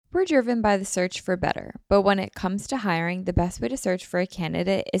We're driven by the search for better, but when it comes to hiring, the best way to search for a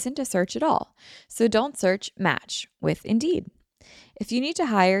candidate isn't to search at all. So don't search, match with Indeed. If you need to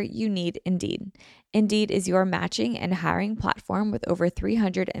hire, you need Indeed. Indeed is your matching and hiring platform with over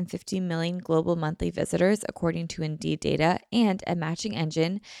 350 million global monthly visitors, according to Indeed data, and a matching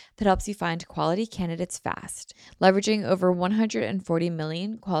engine that helps you find quality candidates fast. Leveraging over 140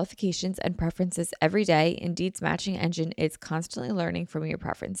 million qualifications and preferences every day, Indeed's matching engine is constantly learning from your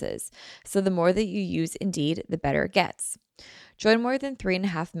preferences. So the more that you use Indeed, the better it gets. Join more than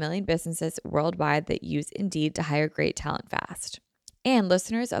 3.5 million businesses worldwide that use Indeed to hire great talent fast. And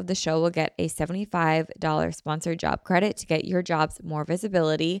listeners of the show will get a $75 sponsored job credit to get your jobs more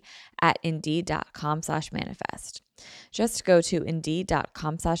visibility at Indeed.com/manifest. Just go to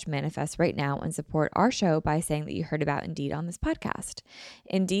Indeed.com/manifest right now and support our show by saying that you heard about Indeed on this podcast.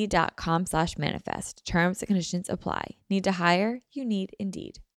 Indeed.com/manifest. Terms and conditions apply. Need to hire? You need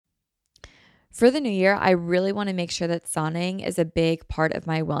Indeed. For the new year, I really want to make sure that sauning is a big part of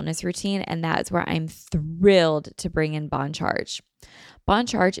my wellness routine, and that's where I'm thrilled to bring in Bon Charge. Bon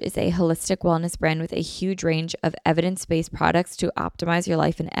Charge is a holistic wellness brand with a huge range of evidence-based products to optimize your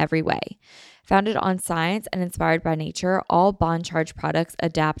life in every way. Founded on science and inspired by nature, all Bon Charge products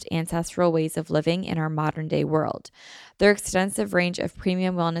adapt ancestral ways of living in our modern-day world. Their extensive range of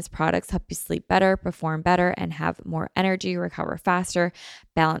premium wellness products help you sleep better, perform better, and have more energy, recover faster,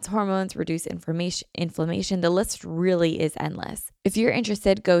 balance hormones, reduce inflammation. The list really is endless. If you're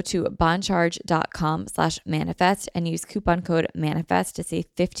interested, go to boncharge.com/manifest and use coupon code MANIFEST to save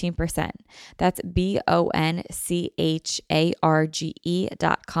 15%. That's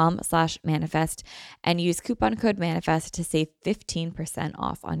BONCHARGE.com/manifest and use coupon code MANIFEST to save 15%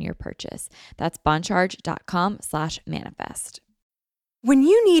 off on your purchase. That's boncharge.com/manifest. When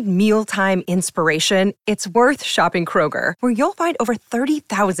you need mealtime inspiration, it's worth shopping Kroger, where you'll find over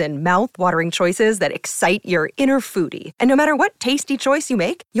 30,000 mouth-watering choices that excite your inner foodie. And no matter what tasty choice you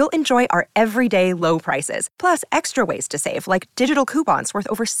make, you'll enjoy our everyday low prices, plus extra ways to save, like digital coupons worth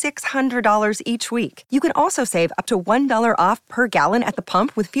over $600 each week. You can also save up to $1 off per gallon at the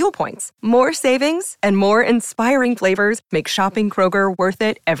pump with fuel points. More savings and more inspiring flavors make shopping Kroger worth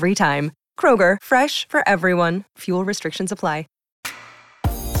it every time. Kroger, fresh for everyone. Fuel restrictions apply.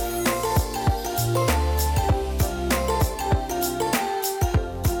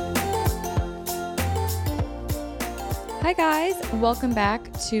 Hi guys, welcome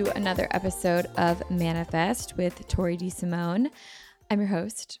back to another episode of Manifest with Tori DeSimone. I'm your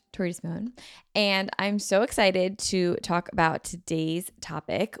host, Tori DeSimone, and I'm so excited to talk about today's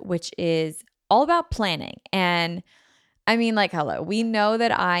topic, which is all about planning. And I mean, like, hello, we know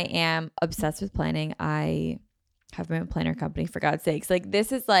that I am obsessed with planning. I have my own planner company, for God's sakes. Like,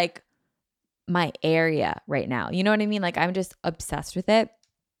 this is like my area right now. You know what I mean? Like, I'm just obsessed with it.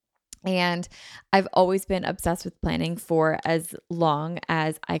 And I've always been obsessed with planning for as long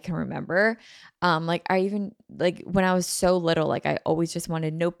as I can remember. Like when I was so little, like I always just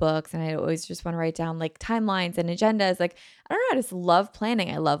wanted notebooks and I always just want to write down like timelines and agendas. Like, I don't know, I just love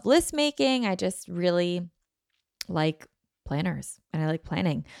planning. I love list making. I just really like planners and I like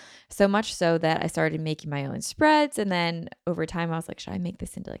planning so much so that I started making my own spreads. And then over time I was like, should I make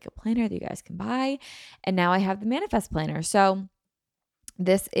this into like a planner that you guys can buy? And now I have the Manifest Planner. So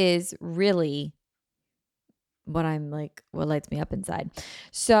this is really what lights me up inside.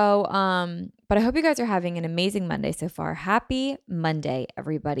 So, but I hope you guys are having an amazing Monday so far. Happy Monday,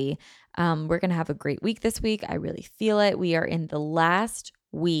 everybody. We're going to have a great week this week. I really feel it. We are in the last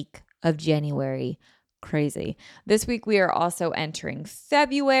week of January. Crazy. This week, we are also entering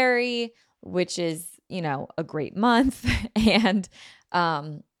February, which is, a great month. And,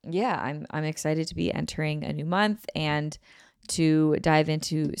 yeah, I'm excited to be entering a new month and to dive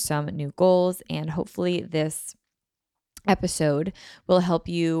into some new goals, and hopefully this episode will help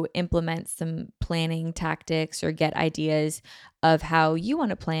you implement some planning tactics or get ideas of how you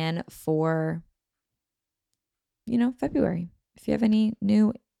want to plan for, February. If you have any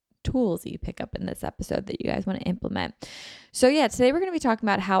new tools that you pick up in this episode that you guys want to implement. So yeah, today we're going to be talking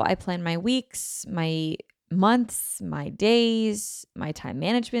about how I plan my weeks, my months, my days, my time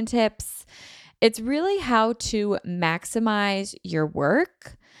management tips. It's really how to maximize your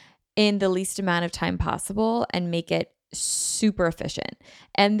work in the least amount of time possible and make it super efficient.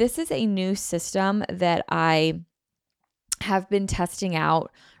 And this is a new system that I have been testing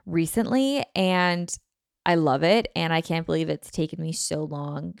out recently, and I love it. And I can't believe it's taken me so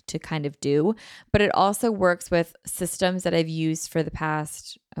long to kind of do, but it also works with systems that I've used for the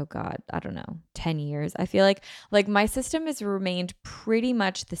past, 10 years. I feel like my system has remained pretty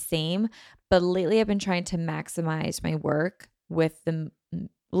much the same, but lately I've been trying to maximize my work with the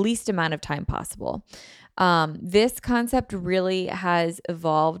least amount of time possible. This concept really has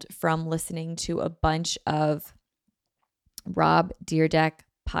evolved from listening to a bunch of Rob Dyrdek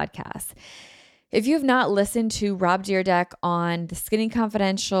podcasts. If you have not listened to Rob Dyrdek on The Skinny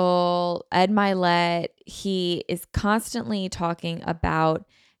Confidential, Ed Milet, he is constantly talking about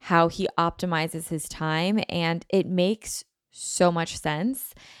how he optimizes his time, and it makes so much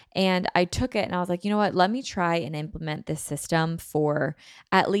sense. And I took it and I was like, you know what? Let me try and implement this system for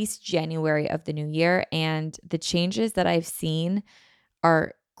at least January of the new year. And the changes that I've seen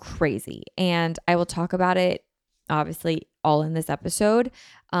are crazy. And I will talk about it obviously all in this episode.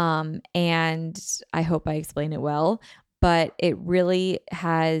 And I hope I explain it well, but it really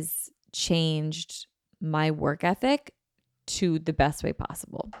has changed my work ethic to the best way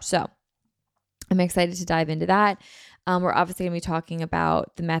possible. So I'm excited to dive into that. We're obviously going to be talking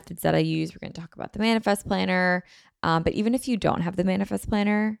about the methods that I use. We're going to talk about the Manifest Planner. But even if you don't have the Manifest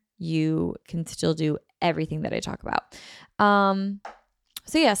Planner, you can still do everything that I talk about.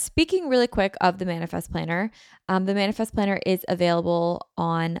 So yeah, speaking really quick of the Manifest Planner, the Manifest Planner is available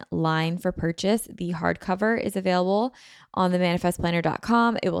online for purchase. The hardcover is available on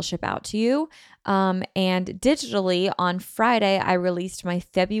themanifestplanner.com. It will ship out to you. And digitally on Friday, I released my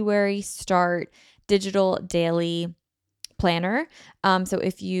February Start Digital Daily Planner. So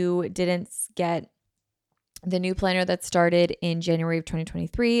if you didn't get the new planner that started in January of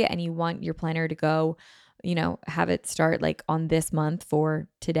 2023 and you want your planner to go, have it start like on this month for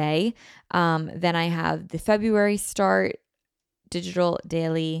today. Then I have the February Start Digital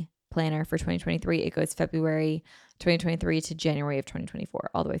Daily Planner for 2023. It goes February 2023 to January of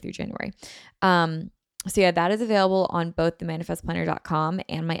 2024, all the way through January. So yeah, that is available on both themanifestplanner.com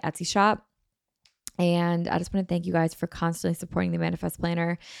and my Etsy shop. And I just want to thank you guys for constantly supporting the Manifest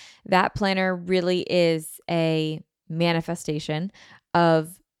Planner. That planner really is a manifestation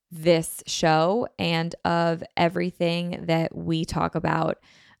of this show and of everything that we talk about.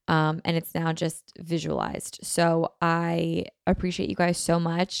 And it's now just visualized. So I appreciate you guys so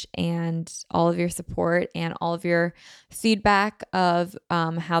much and all of your support and all of your feedback of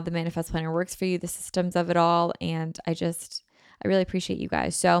how the Manifest Planner works for you, the systems of it all. And I really appreciate you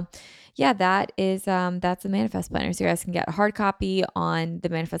guys. So yeah, that's the Manifest Planner. So you guys can get a hard copy on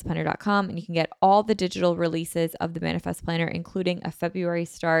themanifestplanner.com, and you can get all the digital releases of the Manifest Planner, including a February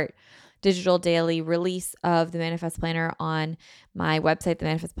Start digital daily release of the Manifest Planner on my website,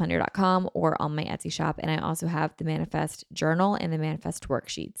 themanifestplanner.com, or on my Etsy shop. And I also have the Manifest Journal and the Manifest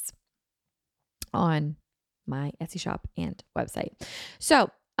Worksheets on my Etsy shop and website. So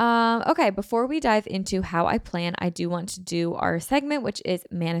okay, before we dive into how I plan, I do want to do our segment, which is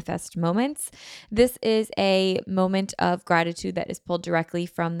Manifest Moments. This is a moment of gratitude that is pulled directly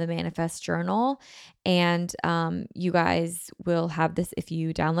from the Manifest Journal. And you guys will have this if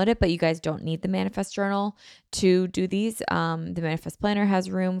you download it, but you guys don't need the Manifest Journal to do these. The Manifest Planner has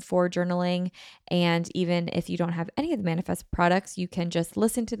room for journaling. And even if you don't have any of the Manifest products, you can just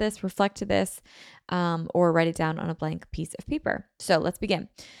listen to this, reflect to this, or write it down on a blank piece of paper. So let's begin.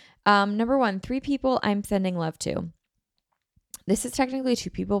 Number 1, 3 people I'm sending love to. This is technically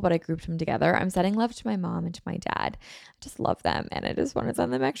 2 people, but I grouped them together. I'm sending love to my mom and to my dad. I just love them, and I just want to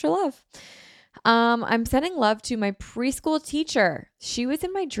send them extra love. I'm sending love to my preschool teacher. She was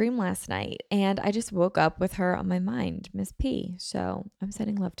in my dream last night, and I just woke up with her on my mind, Miss P. So I'm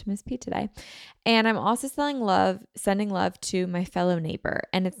sending love to Miss P today. And I'm also sending love to my fellow neighbor.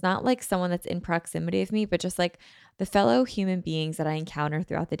 And it's not like someone that's in proximity of me, but just like the fellow human beings that I encounter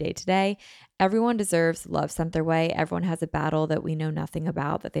throughout the day today. Everyone deserves love sent their way. Everyone has a battle that we know nothing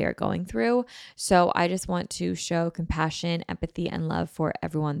about that they are going through. So I just want to show compassion, empathy, and love for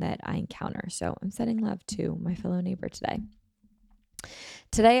everyone that I encounter. So I'm sending love to my fellow neighbor today.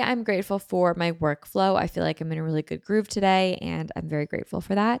 Today, I'm grateful for my workflow. I feel like I'm in a really good groove today, and I'm very grateful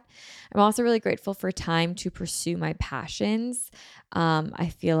for that. I'm also really grateful for time to pursue my passions.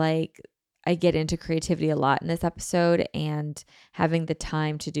 I feel like I get into creativity a lot in this episode, and having the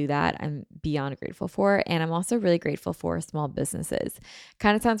time to do that, I'm beyond grateful for. And I'm also really grateful for small businesses.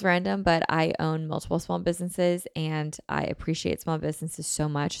 Kind of sounds random, but I own multiple small businesses and I appreciate small businesses so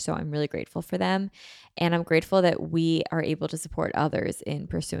much. So I'm really grateful for them. And I'm grateful that we are able to support others in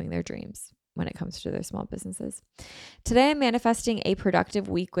pursuing their dreams when it comes to their small businesses. Today, I'm manifesting a productive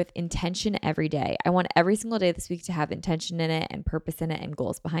week with intention every day. I want every single day this week to have intention in it and purpose in it and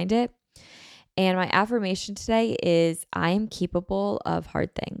goals behind it. And my affirmation today is I am capable of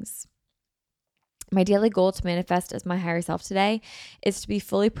hard things. My daily goal to manifest as my higher self today is to be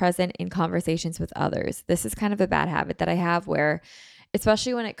fully present in conversations with others. This is kind of a bad habit that I have where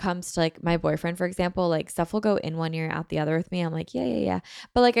especially when it comes to like my boyfriend, for example, like stuff will go in one ear, out the other with me. I'm like, yeah.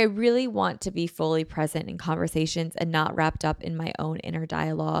 But like, I really want to be fully present in conversations and not wrapped up in my own inner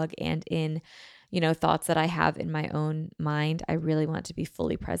dialogue and in, thoughts that I have in my own mind. I really want to be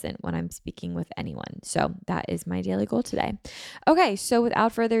fully present when I'm speaking with anyone. So that is my daily goal today. Okay. So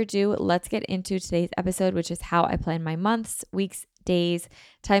without further ado, let's get into today's episode, which is how I plan my months, weeks, days,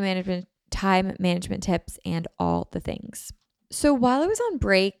 time management tips, and all the things. So while I was on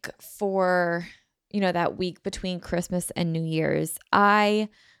break for, that week between Christmas and New Year's, I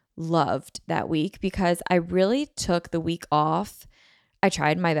loved that week because I really took the week off. I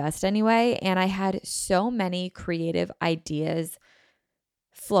tried my best anyway, and I had so many creative ideas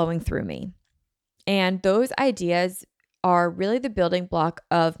flowing through me. And those ideas are really the building block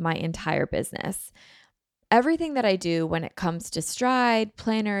of my entire business. Everything that I do when it comes to Stride,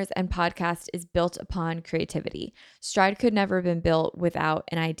 planners, and podcast is built upon creativity. Stride could never have been built without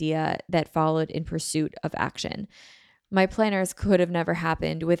an idea that followed in pursuit of action. My planners could have never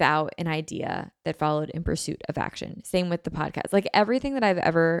happened without an idea that followed in pursuit of action. Same with the podcast. Like everything that I've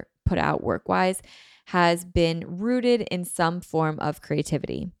ever put out work-wise has been rooted in some form of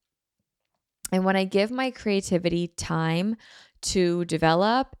creativity. And when I give my creativity time to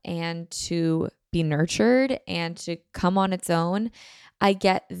develop and to be nurtured and to come on its own, I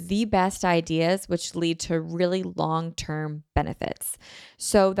get the best ideas, which lead to really long-term benefits.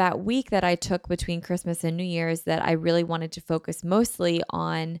 So that week that I took between Christmas and New Year's, that I really wanted to focus mostly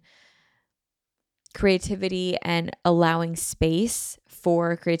on creativity and allowing space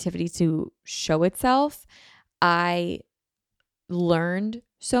for creativity to show itself, I learned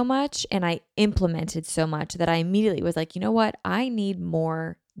so much and I implemented so much that I immediately was like, you know what? I need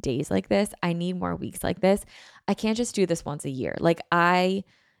more days like this. I need more weeks like this. I can't just do this once a year. Like I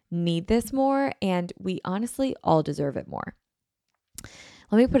need this more, and we honestly all deserve it more.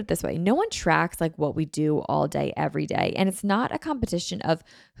 Let me put it this way. No one tracks like what we do all day, every day. And it's not a competition of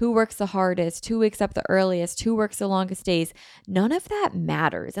who works the hardest, who wakes up the earliest, who works the longest days. None of that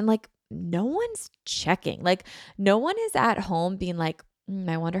matters. And like no one's checking. Like no one is at home being like,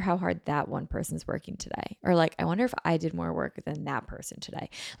 I wonder how hard that one person's working today. Or like, I wonder if I did more work than that person today.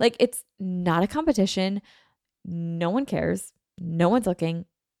 Like it's not a competition. No one cares. No one's looking.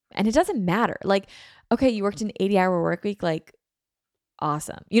 And it doesn't matter. Like, okay, you worked an 80-hour work week. Like,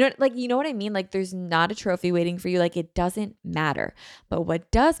 awesome. You know what I mean? Like there's not a trophy waiting for you. Like it doesn't matter. But what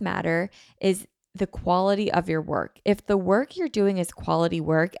does matter is the quality of your work. If the work you're doing is quality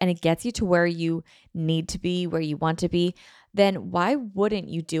work and it gets you to where you need to be, where you want to be, then why wouldn't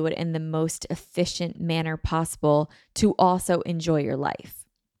you do it in the most efficient manner possible to also enjoy your life?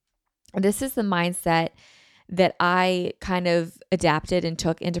 And this is the mindset that I kind of adapted and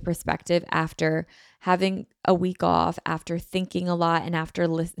took into perspective after having a week off, after thinking a lot, and after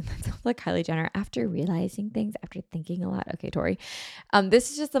listening, like Kylie Jenner, after realizing things, after thinking a lot. Okay, Tori.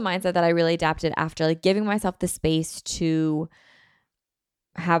 This is just the mindset that I really adapted after like giving myself the space to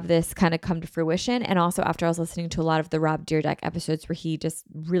have this kind of come to fruition. And also after I was listening to a lot of the Rob Dyrdek episodes where he just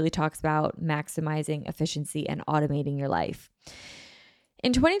really talks about maximizing efficiency and automating your life.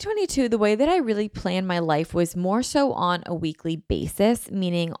 In 2022, the way that I really planned my life was more so on a weekly basis,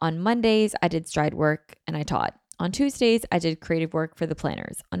 meaning on Mondays, I did Stride work and I taught. On Tuesdays, I did creative work for the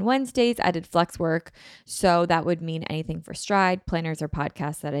planners. On Wednesdays, I did flex work. So that would mean anything for Stride, planners, or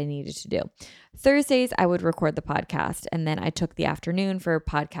podcasts that I needed to do. Thursdays, I would record the podcast. And then I took the afternoon for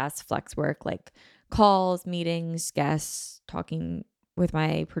podcast flex work, like calls, meetings, guests, talking with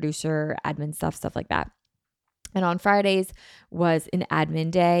my producer, admin stuff like that. And on Fridays was an admin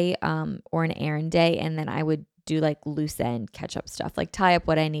day or an errand day. And then I would do like loose end catch up stuff, like tie up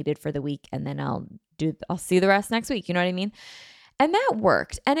what I needed for the week. And then I'll see the rest next week. You know what I mean? And that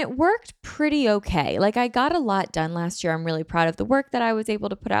worked. And it worked pretty okay. Like I got a lot done last year. I'm really proud of the work that I was able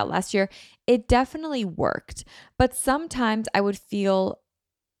to put out last year. It definitely worked. But sometimes I would feel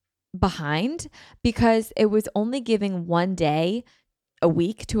behind because it was only giving one day a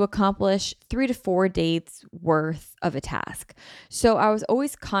week to accomplish 3 to 4 days worth of a task. So I was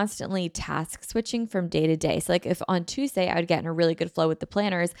always constantly task switching from day to day. So like if on Tuesday I would get in a really good flow with the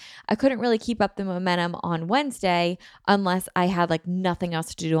planners, I couldn't really keep up the momentum on Wednesday unless I had like nothing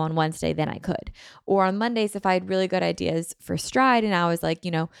else to do on Wednesday, then I could. Or on Mondays, if I had really good ideas for Stride and I was like,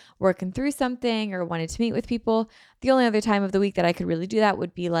 working through something or wanted to meet with people, the only other time of the week that I could really do that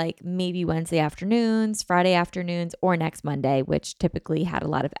would be like maybe Wednesday afternoons, Friday afternoons, or next Monday, which typically had a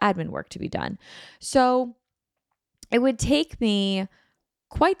lot of admin work to be done. So it would take me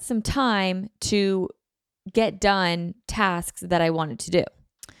quite some time to get done tasks that I wanted to do.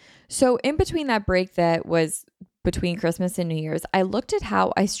 So in between that break that was between Christmas and New Year's, I looked at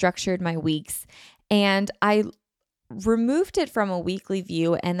how I structured my weeks and I removed it from a weekly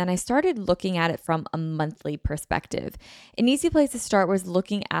view, and then I started looking at it from a monthly perspective. An easy place to start was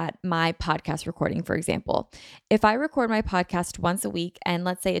looking at my podcast recording, for example. If I record my podcast once a week, and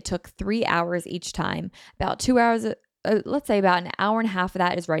let's say it took 3 hours each time, about 2 hours, let's say about an hour and a half of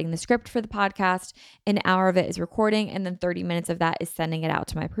that is writing the script for the podcast, an hour of it is recording, and then 30 minutes of that is sending it out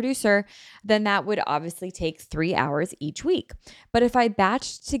to my producer, then that would obviously take 3 hours each week. But if I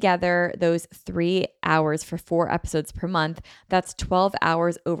batched together those 3 hours for 4 episodes per month, that's 12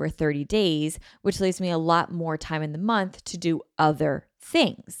 hours over 30 days, which leaves me a lot more time in the month to do other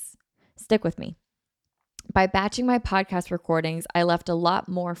things. Stick with me. By batching my podcast recordings, I left a lot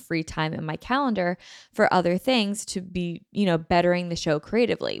more free time in my calendar for other things to be, bettering the show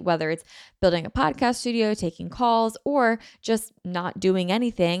creatively, whether it's building a podcast studio, taking calls, or just not doing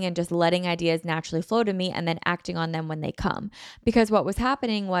anything and just letting ideas naturally flow to me and then acting on them when they come. Because what was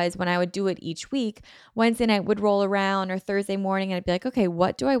happening was when I would do it each week, Wednesday night would roll around or Thursday morning and I'd be like, okay,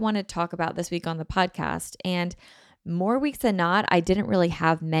 what do I want to talk about this week on the podcast? And more weeks than not, I didn't really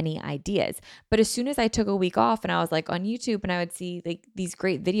have many ideas. But as soon as I took a week off and I was like on YouTube and I would see like these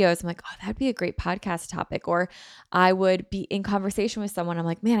great videos, I'm like, oh, that'd be a great podcast topic. Or I would be in conversation with someone. I'm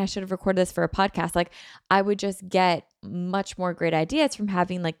like, man, I should have recorded this for a podcast. Like I would just get much more great ideas from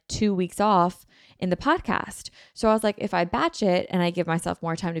having like 2 weeks off in the podcast. So I was like, if I batch it and I give myself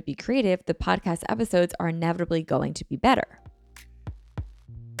more time to be creative, the podcast episodes are inevitably going to be better.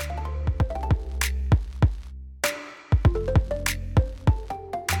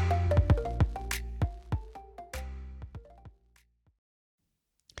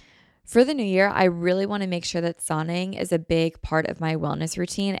 For the new year, I really want to make sure that sauning is a big part of my wellness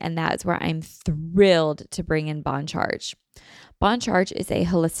routine, and that is where I'm thrilled to bring in Bon Charge. Bon Charge is a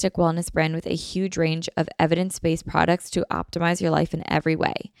holistic wellness brand with a huge range of evidence-based products to optimize your life in every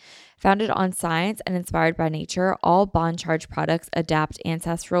way. Founded on science and inspired by nature, all Bon Charge products adapt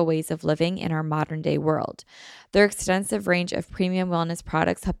ancestral ways of living in our modern day world. Their extensive range of premium wellness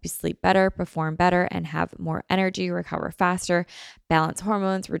products help you sleep better, perform better, and have more energy, recover faster, balance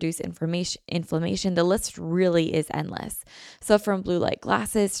hormones, reduce inflammation. The list really is endless. So from blue light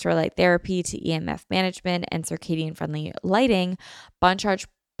glasses, to light therapy, to EMF management and circadian friendly lighting, Bon Charge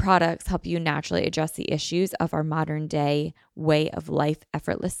products help you naturally address the issues of our modern day way of life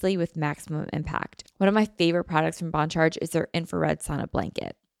effortlessly with maximum impact. One of my favorite products from Bon Charge is their infrared sauna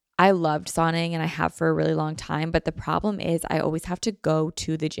blanket. I loved sauning and I have for a really long time, but the problem is I always have to go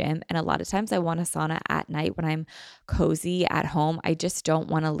to the gym, and a lot of times I want a sauna at night when I'm cozy at home. I just don't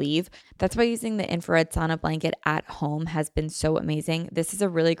want to leave. That's why using the infrared sauna blanket at home has been so amazing. This is a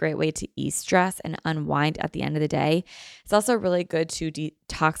really great way to ease stress and unwind at the end of the day. It's also really good to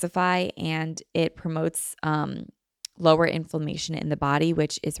detoxify, and it promotes lower inflammation in the body,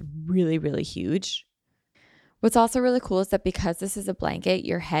 which is really, really huge. What's also really cool is that because this is a blanket,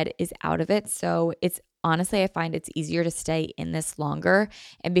 your head is out of it. So it's honestly, I find it's easier to stay in this longer.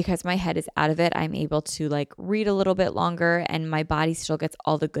 And because my head is out of it, I'm able to like read a little bit longer, and my body still gets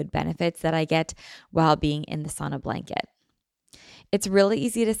all the good benefits that I get while being in the sauna blanket. It's really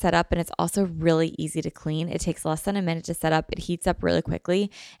easy to set up, and it's also really easy to clean. It takes less than a minute to set up. It heats up really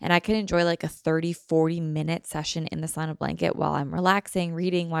quickly, and I can enjoy like a 30-40 minute session in the sauna blanket while I'm relaxing,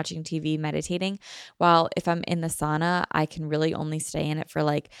 reading, watching TV, meditating. While if I'm in the sauna, I can really only stay in it for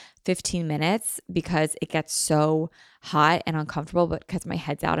like 15 minutes because it gets so hot and uncomfortable, but because my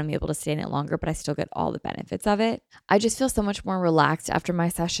head's out, I'm able to stay in it longer, but I still get all the benefits of it. I just feel so much more relaxed after my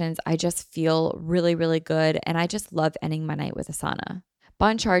sessions. I just feel really, really good, and I just love ending my night with a sauna.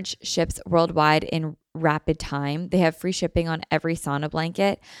 Bon Charge ships worldwide in rapid time. They have free shipping on every sauna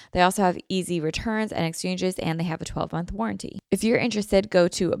blanket. They also have easy returns and exchanges, and they have a 12-month warranty. If you're interested, go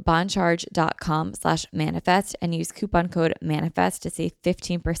to boncharge.com/manifest and use coupon code manifest to save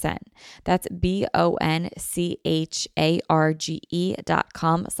 15%. That's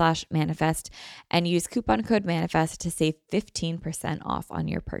BONCHARGE.com/manifest and use coupon code manifest to save 15% off on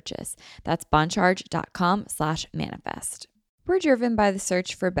your purchase. That's boncharge.com/manifest. We're driven by the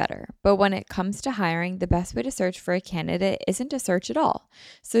search for better, but when it comes to hiring, the best way to search for a candidate isn't to search at all.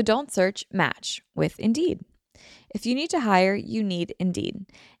 So don't search, match with Indeed. If you need to hire, you need Indeed.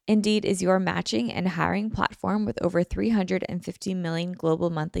 Indeed is your matching and hiring platform with over 350 million global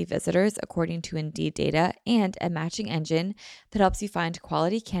monthly visitors, according to Indeed data, and a matching engine that helps you find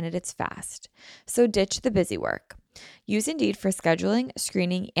quality candidates fast. So ditch the busy work. Use Indeed for scheduling,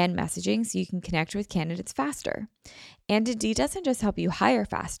 screening, and messaging so you can connect with candidates faster. And Indeed doesn't just help you hire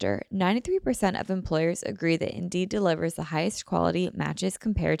faster. 93% of employers agree that Indeed delivers the highest quality matches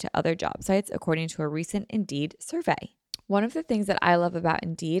compared to other job sites, according to a recent Indeed survey. One of the things that I love about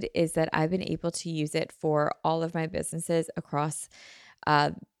Indeed is that I've been able to use it for all of my businesses across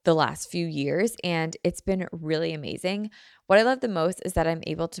the last few years, and it's been really amazing. What I love the most is that I'm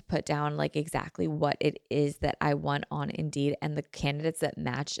able to put down like exactly what it is that I want on Indeed, and the candidates that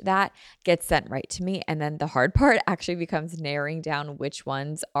match that get sent right to me. And then the hard part actually becomes narrowing down which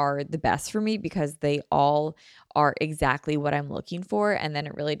ones are the best for me, because they all are exactly what I'm looking for. And then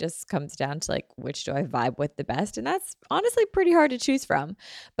it really just comes down to like, which do I vibe with the best? And that's honestly pretty hard to choose from.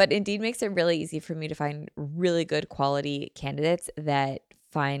 But Indeed makes it really easy for me to find really good quality candidates that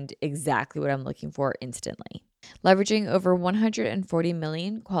find exactly what I'm looking for instantly. Leveraging over 140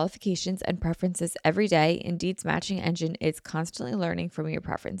 million qualifications and preferences every day, Indeed's matching engine is constantly learning from your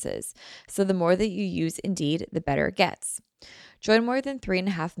preferences. So the more that you use Indeed, the better it gets. Join more than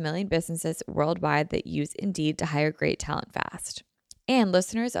 3.5 million businesses worldwide that use Indeed to hire great talent fast. And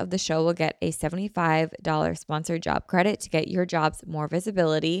listeners of the show will get a $75 sponsored job credit to get your jobs more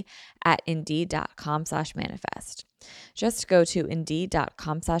visibility at Indeed.com/manifest. Just go to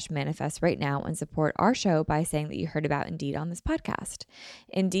Indeed.com/manifest right now and support our show by saying that you heard about Indeed on this podcast.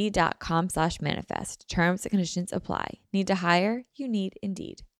 Indeed.com/manifest. Terms and conditions apply. Need to hire? You need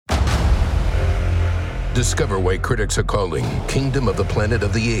Indeed. Discover why critics are calling Kingdom of the Planet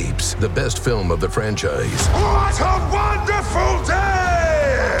of the Apes the best film of the franchise. What a wonderful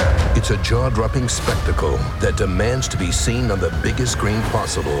day! It's a jaw-dropping spectacle that demands to be seen on the biggest screen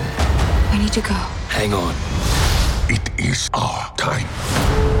possible. We need to go. Hang on. It is our time.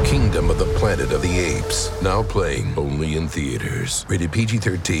 Kingdom of the Planet of the Apes. Now playing only in theaters. Rated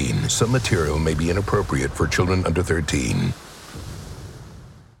PG-13. Some material may be inappropriate for children under 13.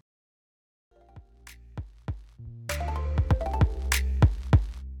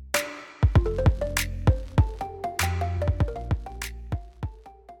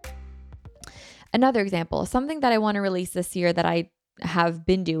 Another example, something that I want to release this year that I have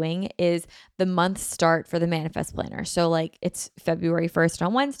been doing is the month start for the Manifest Planner. So like it's February 1st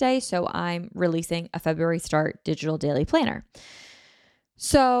on Wednesday, so I'm releasing a February start digital daily planner.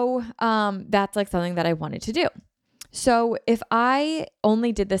 So that's like something that I wanted to do. So if I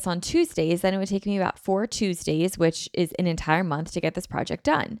only did this on Tuesdays, then it would take me about 4 Tuesdays, which is an entire month, to get this project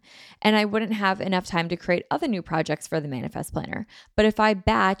done. And I wouldn't have enough time to create other new projects for the Manifest Planner. But if I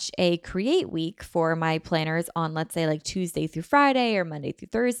batch a create week for my planners on, let's say like Tuesday through Friday or Monday through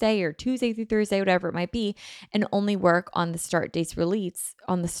Thursday or Tuesday through Thursday, whatever it might be, and only work on the start date release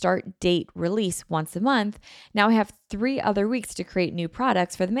once a month, now I have 3 other weeks to create new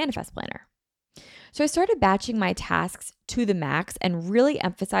products for the Manifest Planner. So I started batching my tasks to the max and really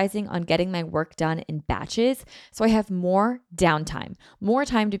emphasizing on getting my work done in batches, so I have more downtime, more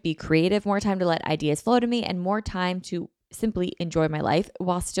time to be creative, more time to let ideas flow to me, and more time to simply enjoy my life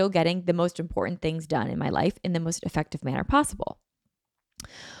while still getting the most important things done in my life in the most effective manner possible.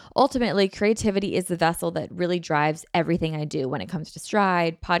 Ultimately, creativity is the vessel that really drives everything I do when it comes to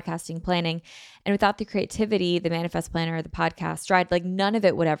Stride, podcasting, planning. And without the creativity, the Manifest Planner, the podcast, Stride, like none of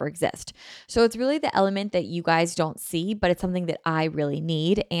it would ever exist. So it's really the element that you guys don't see, but it's something that I really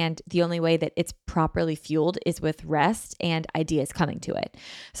need. And the only way that it's properly fueled is with rest and ideas coming to it.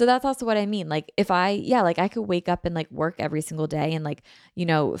 So that's also what I mean. Like if I could wake up and like work every single day and like,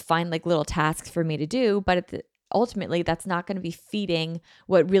 find like little tasks for me to do, but ultimately, that's not going to be feeding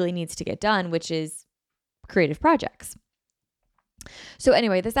what really needs to get done, which is creative projects. So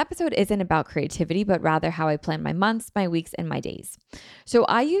anyway, this episode isn't about creativity, but rather how I plan my months, my weeks, and my days. So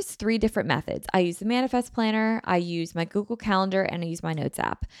I use 3 different methods. I use the Manifest Planner, I use my Google Calendar, and I use my Notes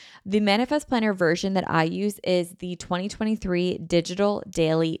app. The Manifest Planner version that I use is the 2023 Digital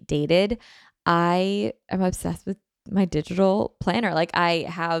Daily Dated. I am obsessed with my digital planner. Like I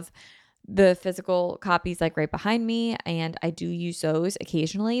have the physical copies like right behind me, and I do use those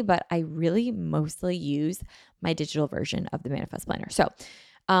occasionally, but I really mostly use my digital version of the Manifest Planner. So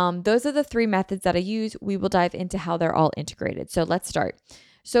those are the 3 methods that I use. We will dive into how they're all integrated. So let's start.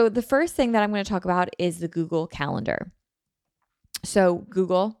 So the first thing that I'm going to talk about is the Google Calendar. So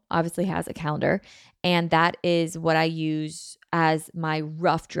Google obviously has a calendar, and that is what I use as my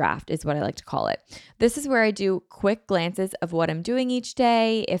rough draft, is what I like to call it. This is where I do quick glances of what I'm doing each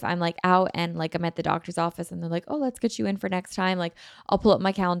day. If I'm like out and like I'm at the doctor's office and they're like, oh, let's get you in for next time, like I'll pull up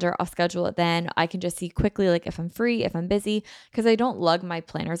my calendar, I'll schedule it then. I can just see quickly like if I'm free, if I'm busy, because I don't lug my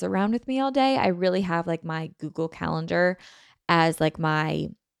planners around with me all day. I really have like my Google Calendar as like my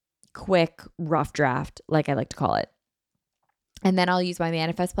quick rough draft, like I like to call it. And then I'll use my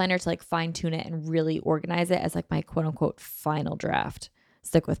manifest planner to like fine tune it and really organize it as like my quote unquote final draft.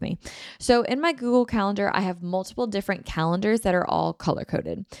 Stick with me. So in my Google Calendar, I have multiple different calendars that are all color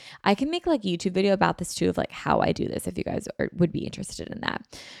coded. I can make like a YouTube video about this too, of like how I do this if you guys would be interested in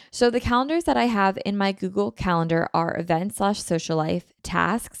that. So the calendars that I have in my Google Calendar are events/social life,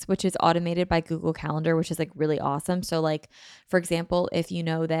 tasks, which is automated by Google Calendar, which is like really awesome. So like, for example, if you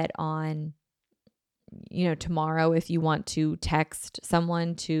know that on, tomorrow, if you want to text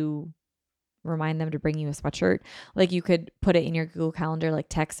someone to remind them to bring you a sweatshirt, like you could put it in your Google Calendar, like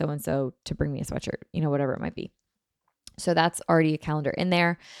text so-and-so to bring me a sweatshirt, whatever it might be. So that's already a calendar in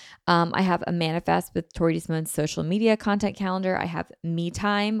there. I have a manifest with Tori DeSimone's social media content calendar. I have me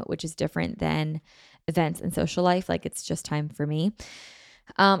time, which is different than events and social life. Like it's just time for me.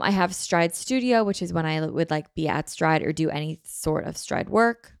 I have Stride Studio, which is when I would like be at Stride or do any sort of Stride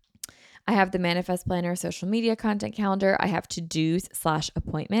work. I have the Manifest Planner social media content calendar. I have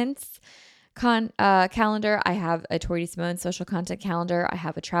to-dos/appointments calendar. I have a Tori DeSimone social content calendar. I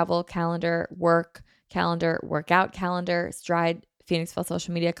have a travel calendar, work calendar, workout calendar, Stride Phoenixville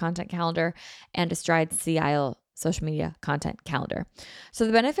social media content calendar, and a Stride Sea Isle social media content calendar. So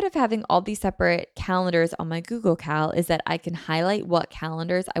the benefit of having all these separate calendars on my Google Cal is that I can highlight what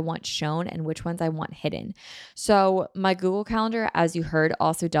calendars I want shown and which ones I want hidden. So my Google Calendar, as you heard,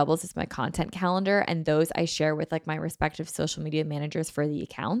 also doubles as my content calendar, and those I share with like my respective social media managers for the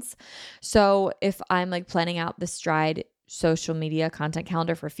accounts. So if I'm like planning out the Stride social media content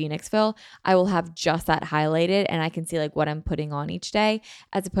calendar for Phoenixville, I will have just that highlighted and I can see like what I'm putting on each day,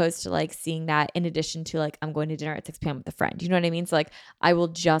 as opposed to like seeing that in addition to like I'm going to dinner at 6 p.m. with a friend. You know what I mean? So like I will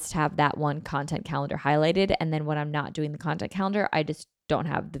just have that one content calendar highlighted, and then when I'm not doing the content calendar, I just don't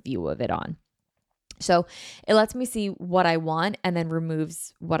have the view of it on. So it lets me see what I want and then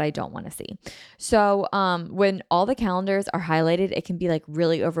removes what I don't want to see. So when all the calendars are highlighted, it can be like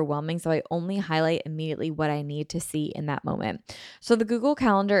really overwhelming. So I only highlight immediately what I need to see in that moment. So the Google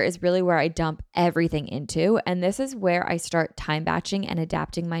Calendar is really where I dump everything into. And this is where I start time batching and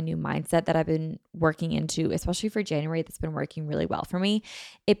adapting my new mindset that I've been working into, especially for January. That's been working really well for me.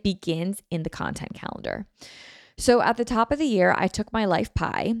 It begins in the content calendar. So at the top of the year, I took my life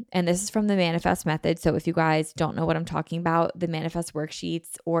pie, and this is from the Manifest Method. So if you guys don't know what I'm talking about, the Manifest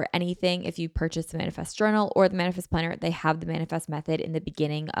worksheets or anything, if you purchase the Manifest Journal or the Manifest Planner, they have the Manifest Method in the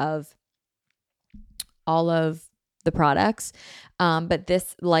beginning of all of the products. But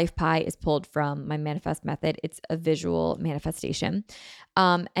this life pie is pulled from my Manifest Method. It's a visual manifestation.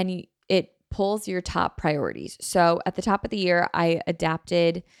 It pulls your top priorities. So at the top of the year, I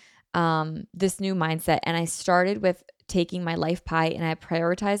adapted this new mindset, and I started with taking my life pie and I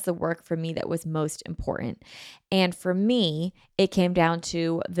prioritized the work for me that was most important. And for me, it came down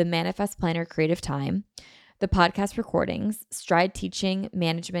to the Manifest Planner creative time, the podcast recordings, Stride teaching,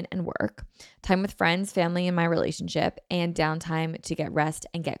 management, and work, time with friends, family, and my relationship, and downtime to get rest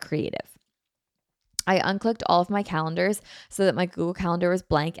and get creative. I unclicked all of my calendars so that my Google Calendar was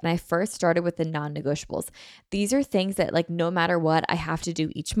blank, and I first started with the non-negotiables. These are things that like no matter what I have to do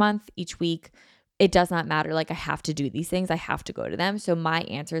each month, each week. It does not matter. Like I have to do these things. I have to go to them. So my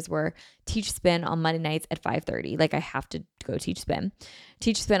answers were teach spin on Monday nights at 5:30. Like I have to go teach spin.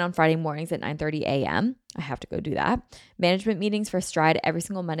 Teach spin on Friday mornings at 9:30 a.m. I have to go do that. Management meetings for Stride every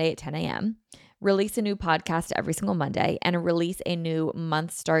single Monday at 10 a.m. Release a new podcast every single Monday, and release a new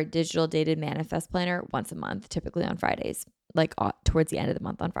month start digital dated manifest planner once a month, typically on Fridays, like towards the end of the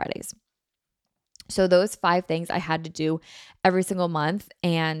month on Fridays. So those 5 things I had to do every single month,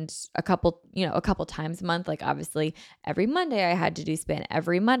 and a couple times a month. Like obviously every Monday I had to do spin.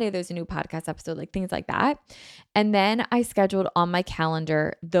 Every Monday there's a new podcast episode, like things like that. And then I scheduled on my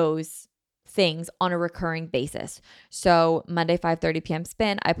calendar those things on a recurring basis. So Monday 5:30 p.m.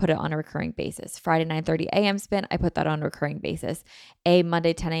 spin, I put it on a recurring basis. Friday 9:30 a.m. spin, I put that on a recurring basis. A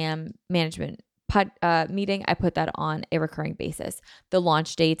Monday 10 a.m. management meeting, I put that on a recurring basis. The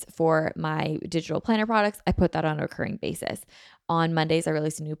launch dates for my digital planner products, I put that on a recurring basis. On Mondays, I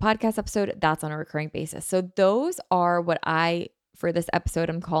release a new podcast episode. That's on a recurring basis. So those are what for this episode,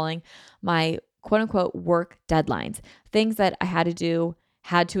 I'm calling my quote unquote work deadlines. Things that I had to do,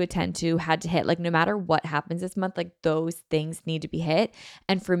 had to attend to, had to hit. Like no matter what happens this month, like those things need to be hit.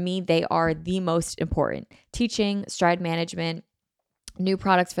 And for me, they are the most important. Teaching, Stride management, new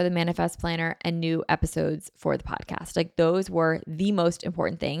products for the Manifest Planner, and new episodes for the podcast. Like those were the most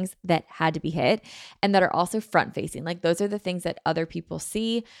important things that had to be hit, and that are also front facing. Like those are the things that other people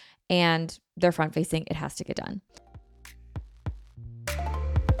see and they're front facing. It has to get done.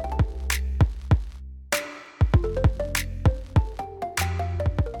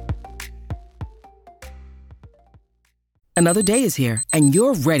 Another day is here, and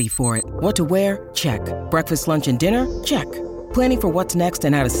you're ready for it. What to wear? Check. Breakfast, lunch, and dinner? Check. Planning for what's next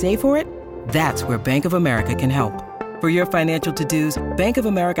and how to save for it? That's where Bank of America can help. For your financial to-dos, Bank of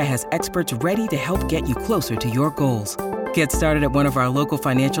America has experts ready to help get you closer to your goals. Get started at one of our local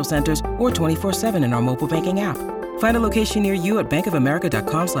financial centers or 24/7 in our mobile banking app. Find a location near you at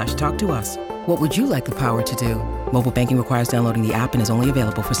bankofamerica.com/talktous. What would you like the power to do? Mobile banking requires downloading the app and is only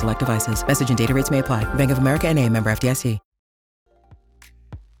available for select devices. Message and data rates may apply. Bank of America N.A., member FDIC.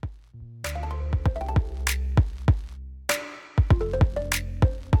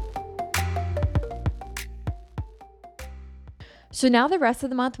 So now the rest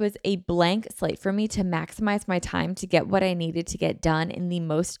of the month was a blank slate for me to maximize my time to get what I needed to get done in the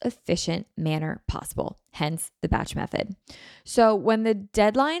most efficient manner possible, hence the batch method. So when the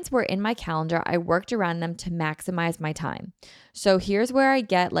deadlines were in my calendar, I worked around them to maximize my time. So here's where I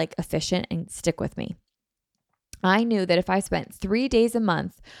get efficient and stick with me. I knew that if I spent 3 days a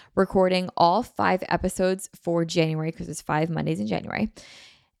month recording all 5 episodes for January, because there's 5 Mondays in January,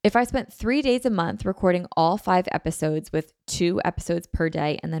 if I spent 3 days a month recording all 5 episodes with 2 episodes per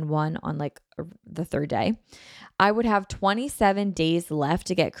day and then 1 on the third day, I would have 27 days left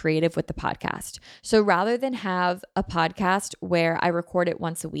to get creative with the podcast. So rather than have a podcast where I record it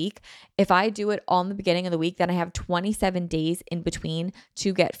once a week, if I do it all in the beginning of the week, then I have 27 days in between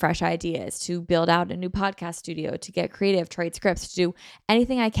to get fresh ideas, to build out a new podcast studio, to get creative, to write scripts, to do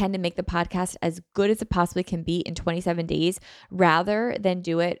anything I can to make the podcast as good as it possibly can be in 27 days, rather than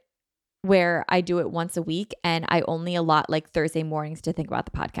do it where I do it once a week and I only allot Thursday mornings to think about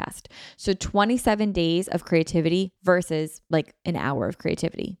the podcast. So 27 days of creativity versus an hour of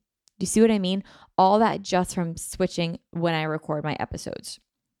creativity. Do you see what I mean? All that just from switching when I record my episodes.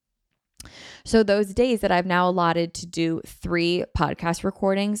 So those days that I've now allotted to do 3 podcast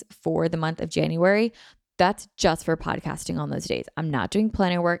recordings for the month of January, that's just for podcasting on those days. I'm not doing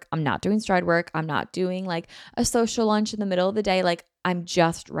planner work. I'm not doing stride work. I'm not doing a social lunch in the middle of the day. I'm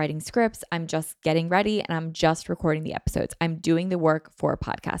just writing scripts. I'm just getting ready and I'm just recording the episodes. I'm doing the work for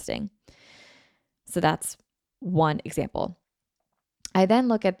podcasting. So that's one example. I then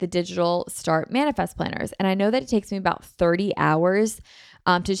look at the digital start manifest planners, and I know that it takes me about 30 hours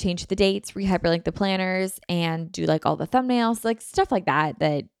to change the dates, rehyperlink the planners, and do all the thumbnails, stuff like that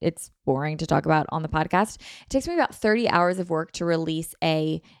it's boring to talk about on the podcast. It takes me about 30 hours of work to release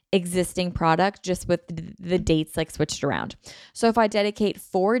a existing product just with the dates switched around. So if I dedicate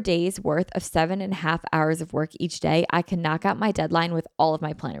 4 days worth of 7.5 hours of work each day, I can knock out my deadline with all of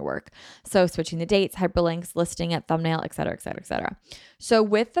my planner work. So switching the dates, hyperlinks, listing it, thumbnail, et cetera, et cetera, et cetera. So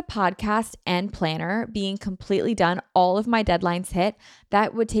with the podcast and planner being completely done, all of my deadlines hit,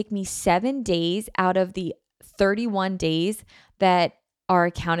 that would take me 7 days out of the 31 days that are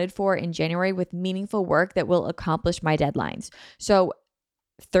accounted for in January with meaningful work that will accomplish my deadlines. So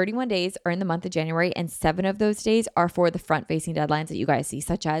 31 days are in the month of January, and 7 of those days are for the front-facing deadlines that you guys see,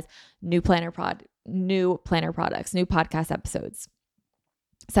 such as new planner products, new podcast episodes.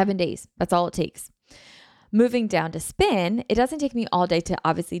 7 days. That's all it takes. Moving down to spin, it doesn't take me all day to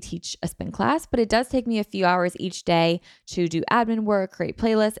obviously teach a spin class, but it does take me a few hours each day to do admin work, create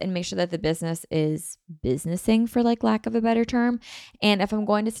playlists, and make sure that the business is businessing, for lack of a better term. And if I'm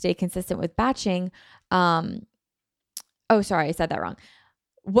going to stay consistent with batching, I said that wrong.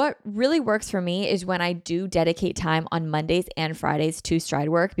 What really works for me is when I do dedicate time on Mondays and Fridays to stride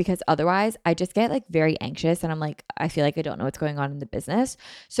work, because otherwise I just get very anxious and I feel like I don't know what's going on in the business.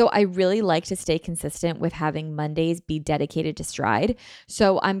 So I really like to stay consistent with having Mondays be dedicated to stride.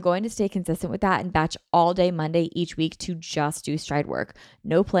 So I'm going to stay consistent with that and batch all day Monday each week to just do stride work.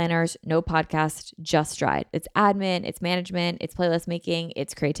 No planners, no podcast, just stride. It's admin, it's management, it's playlist making,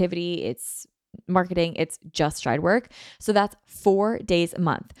 it's creativity, it's marketing, it's just stride work. So that's 4 days a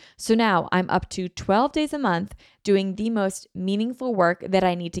month. So now I'm up to 12 days a month doing the most meaningful work that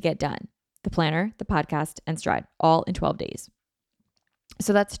I need to get done. The planner, the podcast, and stride, all in 12 days.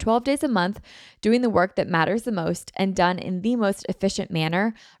 So that's 12 days a month doing the work that matters the most and done in the most efficient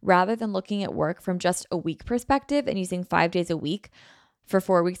manner, rather than looking at work from just a week perspective and using 5 days a week for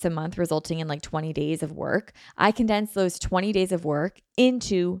 4 weeks a month, resulting in 20 days of work. I condense those 20 days of work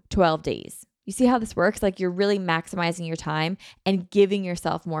into 12 days. You see how this works? You're really maximizing your time and giving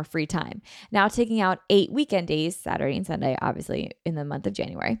yourself more free time. Now taking out 8 weekend days, Saturday and Sunday, obviously in the month of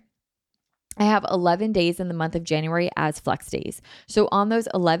January, I have 11 days in the month of January as flex days. So on those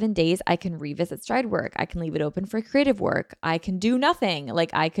 11 days, I can revisit stride work. I can leave it open for creative work. I can do nothing.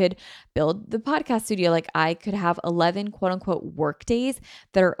 I could build the podcast studio. I could have 11 quote unquote work days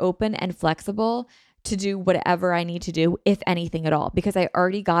that are open and flexible to do whatever I need to do, if anything at all, because I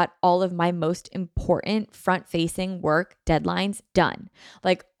already got all of my most important front-facing work deadlines done.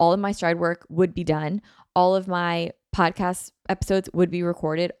 Like all of my Stride work would be done. All of my podcast episodes would be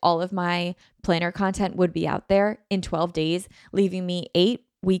recorded. All of my planner content would be out there in 12 days, leaving me 8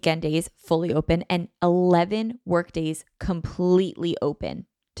 weekend days fully open and 11 work days completely open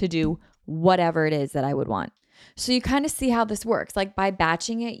to do whatever it is that I would want. So you kind of see how this works. Like by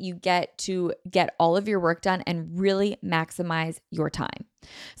batching it, you get to get all of your work done and really maximize your time.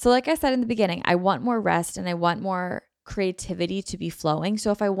 So like I said in the beginning, I want more rest and I want more creativity to be flowing.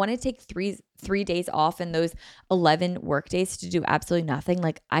 So if I want to take three days off in those 11 work days to do absolutely nothing,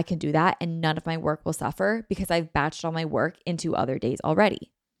 like I can do that and none of my work will suffer because I've batched all my work into other days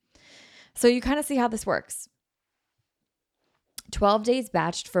already. So you kind of see how this works. 12 days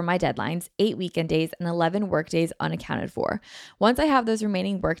batched for my deadlines, 8 weekend days, and 11 work days unaccounted for. Once I have those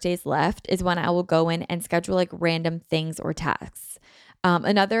remaining work days left is when I will go in and schedule like random things or tasks.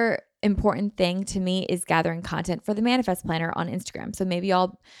 Another important thing to me is gathering content for the Manifest Planner on Instagram. So maybe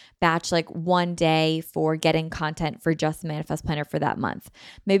I'll batch like one day for getting content for just the Manifest Planner for that month.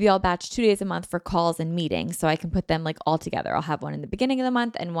 Maybe I'll batch 2 days a month for calls and meetings so I can put them like all together. I'll have one in the beginning of the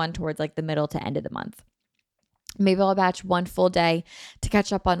month and one towards like the middle to end of the month. Maybe I'll batch one full day to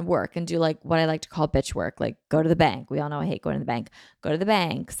catch up on work and do like what I like to call bitch work, like go to the bank. We all know I hate going to the bank. Go to the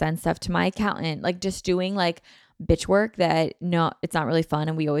bank, send stuff to my accountant, like just doing like bitch work that it's not really fun.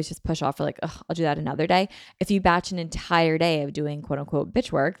 And we always just push off for like, I'll do that another day. If you batch an entire day of doing quote unquote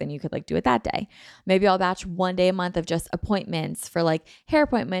bitch work, then you could like do it that day. Maybe I'll batch one day a month of just appointments for like hair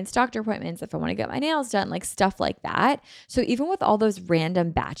appointments, doctor appointments, if I want to get my nails done, like stuff like that. So even with all those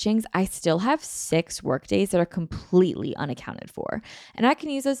random batchings, I still have 6 work days that are completely unaccounted for. And I can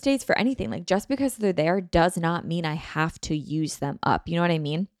use those days for anything. Like just because they're there does not mean I have to use them up. You know what I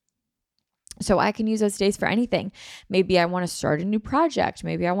mean? So I can use those days for anything. Maybe I want to start a new project.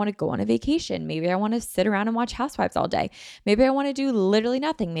 Maybe I want to go on a vacation. Maybe I want to sit around and watch Housewives all day. Maybe I want to do literally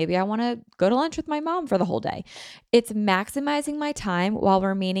nothing. Maybe I want to go to lunch with my mom for the whole day. It's maximizing my time while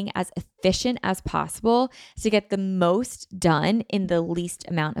remaining as efficient as possible to get the most done in the least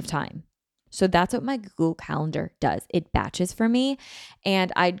amount of time. So that's what my Google Calendar does. It batches for me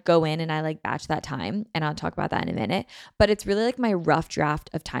and I go in and I like batch that time, and I'll talk about that in a minute, but it's really like my rough draft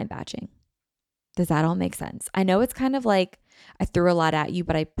of time batching. Does that all make sense? I know it's kind of like I threw a lot at you,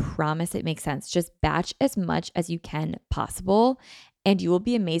 but I promise it makes sense. Just batch as much as you can possible, and you will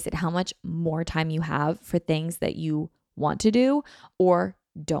be amazed at how much more time you have for things that you want to do or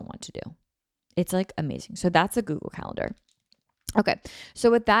don't want to do. It's like amazing. So that's a Google Calendar. Okay,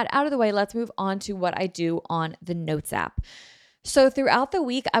 so with that out of the way, let's move on to what I do on the Notes app. So throughout the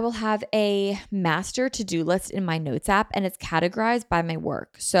week, I will have a master to-do list in my Notes app, and it's categorized by my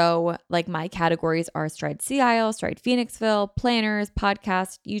work. So like my categories are Stride Sea Isle, Stride Phoenixville, planners,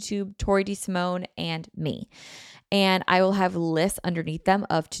 podcast, YouTube, Tori DeSimone, and me. And I will have lists underneath them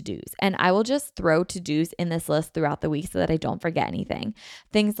of to-dos. And I will just throw to-dos in this list throughout the week so that I don't forget anything.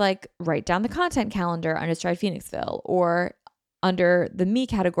 Things like write down the content calendar under Stride Phoenixville, or under the me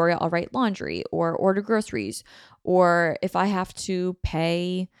category, I'll write laundry or order groceries. Or if I have to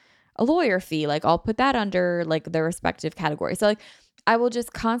pay a lawyer fee, like I'll put that under like the respective category. So like I will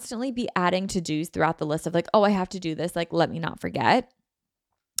just constantly be adding to-dos throughout the list of like, I have to do this. Like, let me not forget.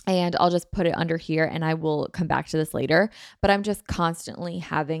 And I'll just put it under here and I will come back to this later. But I'm just constantly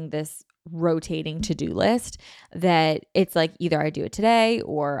having this rotating to-do list that it's like either I do it today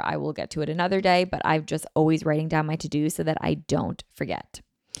or I will get to it another day, but I'm just always writing down my to-dos so that I don't forget.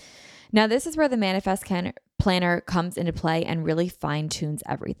 Now, this is where the Manifest Planner comes into play and really fine-tunes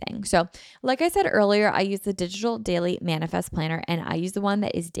everything. So like I said earlier, I use the digital daily Manifest Planner, and I use the one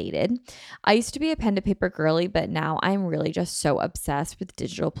that is dated. I used to be a pen to paper girly, but now I'm really just so obsessed with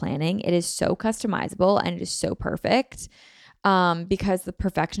digital planning. It is so customizable and it is so perfect. Because the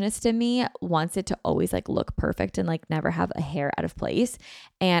perfectionist in me wants it to always like look perfect and like never have a hair out of place.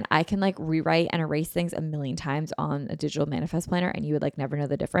 And I can like rewrite and erase things a million times on a digital Manifest Planner and you would like never know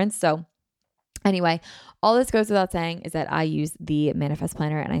the difference. So anyway, all this goes without saying is that I use the Manifest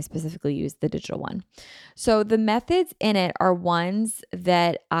Planner, and I specifically use the digital one. So the methods in it are ones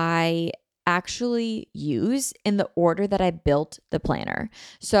that I actually use in the order that I built the planner.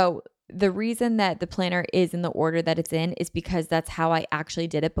 So the reason that the planner is in the order that it's in is because that's how I actually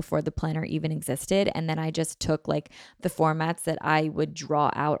did it before the planner even existed. And then I just took like the formats that I would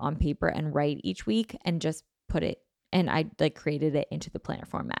draw out on paper and write each week and just put it, and I like created it into the planner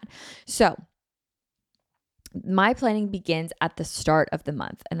format. So my planning begins at the start of the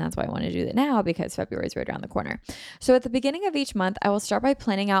month. And that's why I want to do that now, because February is right around the corner. So at the beginning of each month, I will start by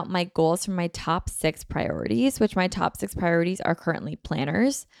planning out my goals for my top 6 priorities, which my top 6 priorities are currently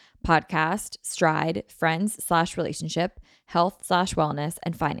planners, podcast, stride, friends/relationship, health/wellness,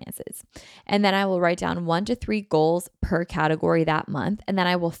 and finances. And then I will write down 1 to 3 goals per category that month. And then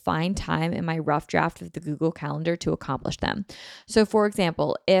I will find time in my rough draft of the Google Calendar to accomplish them. So for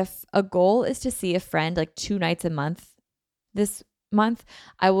example, if a goal is to see a friend like 2 nights a month this month,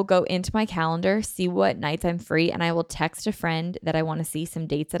 I will go into my calendar, see what nights I'm free, and I will text a friend that I want to see some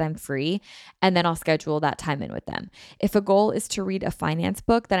dates that I'm free, and then I'll schedule that time in with them. If a goal is to read a finance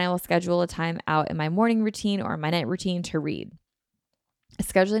book, then I will schedule a time out in my morning routine or my night routine to read.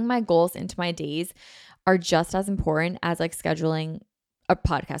 Scheduling my goals into my days are just as important as like scheduling a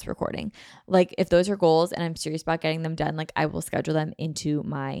podcast recording. Like if those are goals and I'm serious about getting them done, like I will schedule them into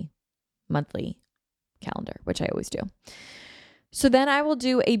my monthly calendar, which I always do. So then I will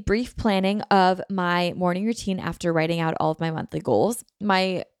do a brief planning of my morning routine after writing out all of my monthly goals.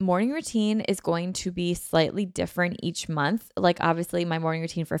 My morning routine is going to be slightly different each month. Like obviously my morning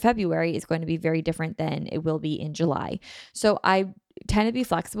routine for February is going to be very different than it will be in July. So I tend to be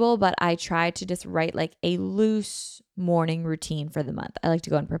flexible, but I try to just write like a loose morning routine for the month. I like to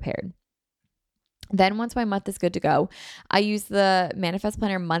go unprepared. Then once my month is good to go, I use the Manifest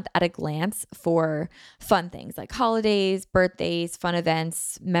Planner month at a glance for fun things like holidays, birthdays, fun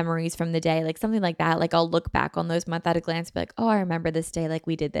events, memories from the day, like something like that. Like I'll look back on those month at a glance, be like, oh, I remember this day, like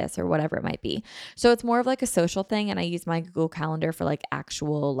we did this or whatever it might be. So it's more of like a social thing. And I use my Google Calendar for like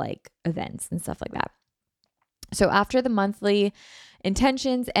actual like events and stuff like that. So after the monthly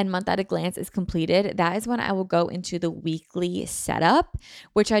intentions and month at a glance is completed, that is when I will go into the weekly setup,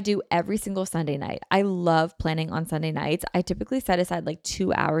 which I do every single Sunday night. I love planning on Sunday nights. I typically set aside like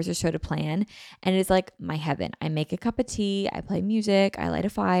 2 hours or so to plan, and it is like my heaven. I make a cup of tea, I play music, I light a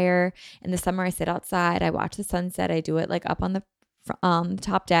fire. In the summer, I sit outside, I watch the sunset. I do it like up on the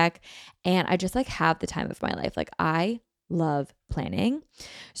top deck, and I just like have the time of my life. Like I love planning.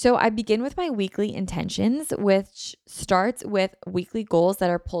 So I begin with my weekly intentions, which starts with weekly goals that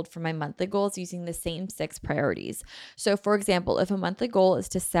are pulled from my monthly goals using the same 6 priorities. So for example, if a monthly goal is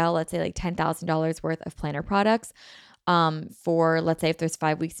to sell, let's say like $10,000 worth of planner products, for let's say if there's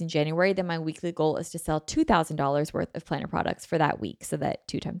 5 weeks in January, then my weekly goal is to sell $2,000 worth of planner products for that week. So that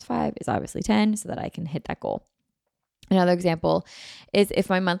 2 times 5 is obviously 10, so that I can hit that goal. Another example is if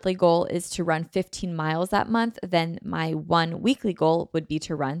my monthly goal is to run 15 miles that month, then my 1 weekly goal would be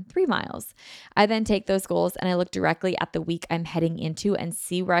to run 3 miles. I then take those goals and I look directly at the week I'm heading into and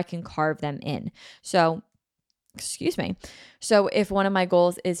see where I can carve them in. So if one of my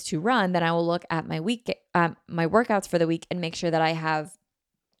goals is to run, then I will look at my workouts for the week and make sure that I have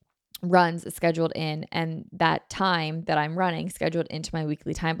runs scheduled in and that time that I'm running scheduled into my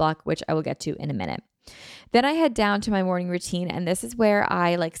weekly time block, which I will get to in a minute. Then I head down to my morning routine, and this is where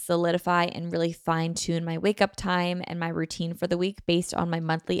I like solidify and really fine tune my wake up time and my routine for the week based on my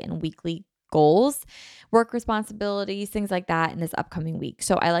monthly and weekly goals, work responsibilities, things like that in this upcoming week.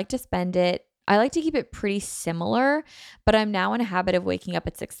 So I like to keep it pretty similar, but I'm now in a habit of waking up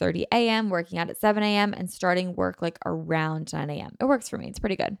at 6:30 a.m., working out at 7 a.m., and starting work like around 9 a.m. It works for me. It's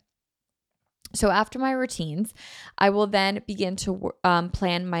pretty good. So after my routines, I will then begin to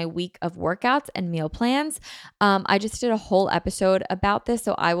plan my week of workouts and meal plans. I just did a whole episode about this,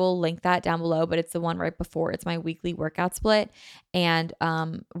 so I will link that down below, but it's the one right before. It's my weekly workout split and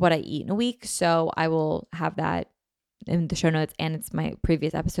what I eat in a week. So I will have that in the show notes, and it's my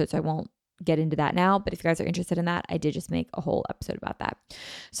previous episode, so I won't get into that now. But if you guys are interested in that, I did just make a whole episode about that.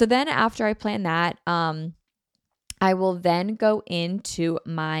 So then after I plan that, I will then go into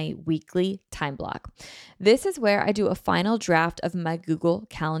my weekly time block. This is where I do a final draft of my Google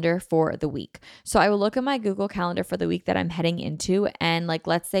Calendar for the week. So I will look at my Google Calendar for the week that I'm heading into. And like,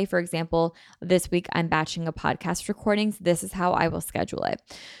 let's say, for example, this week I'm batching a podcast recordings. This is how I will schedule it.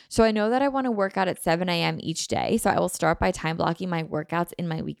 So I know that I want to work out at 7 a.m. each day. So I will start by time blocking my workouts in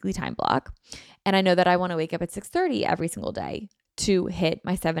my weekly time block. And I know that I want to wake up at 6:30 every single day to hit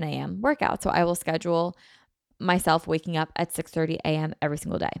my 7 a.m. workout. So I will schedule myself waking up at 6:30 a.m. every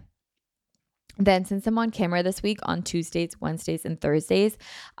single day. Then since I'm on camera this week on Tuesdays, Wednesdays, and Thursdays,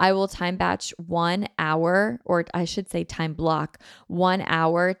 I will time batch 1 hour, or I should say time block 1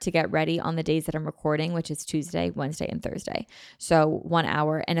 hour to get ready on the days that I'm recording, which is Tuesday, Wednesday, and Thursday. So 1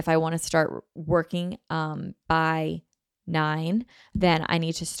 hour. And if I want to start working by 9, then I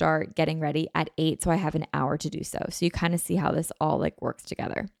need to start getting ready at 8. So I have an hour to do so. So you kind of see how this all like works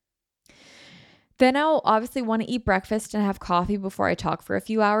together. Then I'll obviously want to eat breakfast and have coffee before I talk for a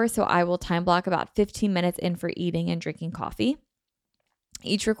few hours. So I will time block about 15 minutes in for eating and drinking coffee.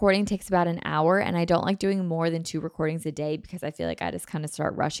 Each recording takes about an hour, and I don't like doing more than 2 recordings a day because I feel like I just kind of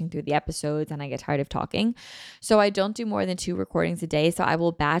start rushing through the episodes and I get tired of talking. So I don't do more than 2 recordings a day. So I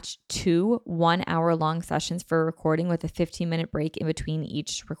will batch 2 1-hour-long sessions for recording with a 15-minute break in between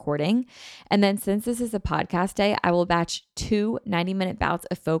each recording. And then since this is a podcast day, I will batch 2 90-minute bouts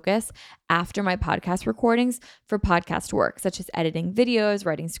of focus after my podcast recordings for podcast work, such as editing videos,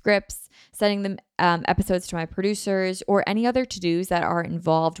 writing scripts, sending them episodes to my producers, or any other to-dos that are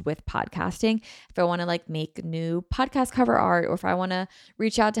involved with podcasting. If I want to like make new podcast cover art, or if I want to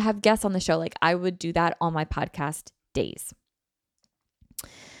reach out to have guests on the show, like I would do that on my podcast days.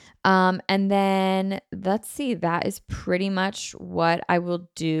 And then let's see, that is pretty much what I will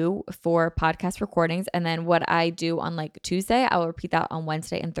do for podcast recordings. And then what I do on like Tuesday, I will repeat that on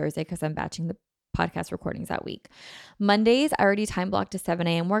Wednesday and Thursday because I'm batching the podcast recordings that week. Mondays, I already time blocked a 7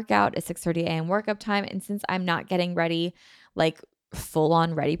 a.m. workout, a 6:30 a.m. workup time. And since I'm not getting ready, like full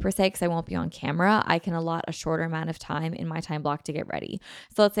on ready per se, because I won't be on camera, I can allot a shorter amount of time in my time block to get ready.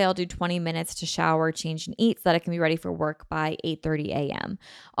 So let's say I'll do 20 minutes to shower, change, and eat so that I can be ready for work by 8:30 a.m.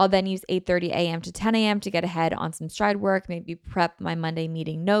 I'll then use 8:30 a.m. to 10 a.m. to get ahead on some stride work, maybe prep my Monday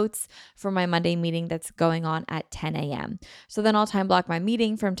meeting notes for my Monday meeting that's going on at 10 a.m. So then I'll time block my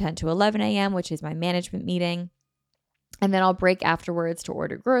meeting from 10 to 11 a.m., which is my management meeting. And then I'll break afterwards to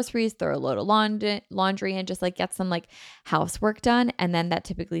order groceries, throw a load of laundry and just like get some like housework done. And then that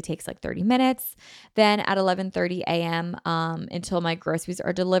typically takes like 30 minutes. Then at 11:30 a.m. Until my groceries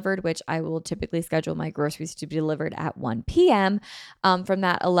are delivered, which I will typically schedule my groceries to be delivered at 1 p.m. From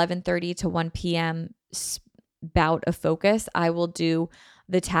that 11:30 to 1 p.m. bout of focus, I will do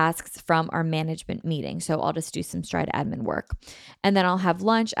the tasks from our management meeting. So I'll just do some stride admin work. And then I'll have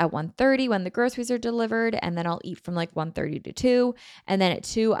lunch at 1:30 when the groceries are delivered. And then I'll eat from like 1:30 to 2. And then at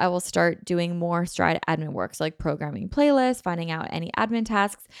 2, I will start doing more stride admin work. So like programming playlists, finding out any admin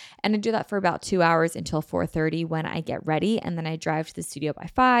tasks. And I do that for about 2 hours until 4:30 when I get ready. And then I drive to the studio by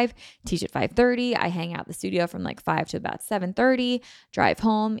 5, teach at 5:30. I hang out at the studio from like 5 to about 7:30, drive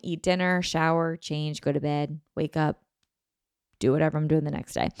home, eat dinner, shower, change, go to bed, wake up, do whatever I'm doing the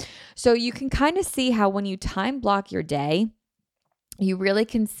next day. So you can kind of see how when you time block your day, you really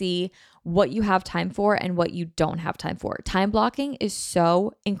can see what you have time for and what you don't have time for. Time blocking is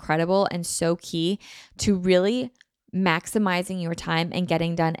so incredible and so key to really maximizing your time and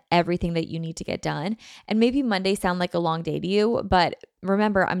getting done everything that you need to get done. And maybe Mondays sound like a long day to you, but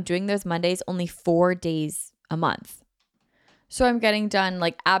remember, I'm doing those Mondays only 4 days a month. So I'm getting done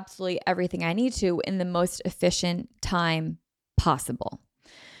like absolutely everything I need to in the most efficient time possible.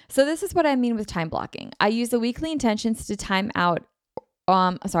 So this is what I mean with time blocking. I use the weekly intentions to time out.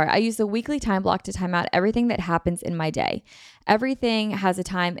 I use the weekly time block to time out everything that happens in my day. Everything has a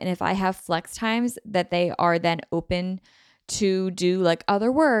time, and if I have flex times that they are then open to do like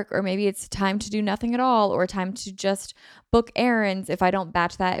other work, or maybe it's time to do nothing at all, or time to just book errands if I don't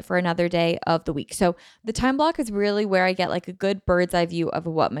batch that for another day of the week. So the time block is really where I get like a good bird's eye view of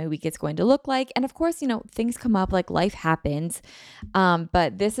what my week is going to look like. And of course, you know, things come up, like life happens.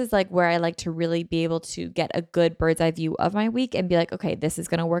 But this is like where I like to really be able to get a good bird's eye view of my week and be like, okay, this is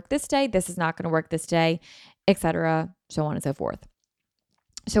going to work this day. This is not going to work this day, etc., so on and so forth.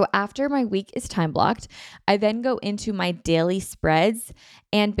 So after my week is time blocked, I then go into my daily spreads,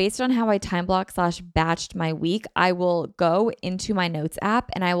 and based on how I time block / batched my week, I will go into my notes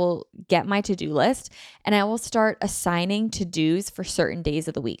app and I will get my to-do list and I will start assigning to-dos for certain days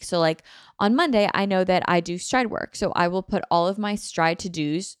of the week. So like on Monday, I know that I do stride work. So I will put all of my stride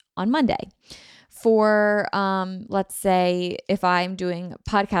to-dos on Monday. For, let's say if I'm doing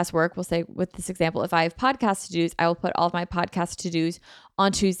podcast work, we'll say with this example, if I have podcast to-dos, I will put all of my podcast to-dos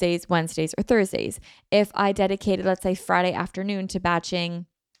on Tuesdays, Wednesdays, or Thursdays. If I dedicated, let's say Friday afternoon to batching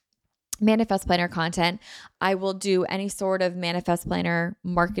Manifest Planner content, I will do any sort of Manifest Planner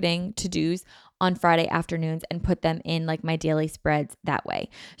marketing to-dos on Friday afternoons and put them in like my daily spreads that way.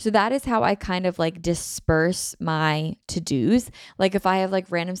 So that is how I kind of like disperse my to-dos. Like if I have like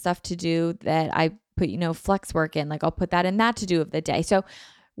random stuff to do that I put, you know, flex work in, like I'll put that in that to-do of the day. So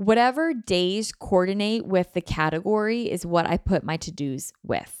whatever days coordinate with the category is what I put my to-dos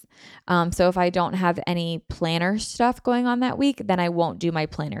with. So if I don't have any planner stuff going on that week, then I won't do my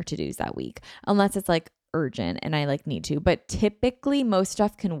planner to-dos that week unless it's like urgent and I like need to. But typically most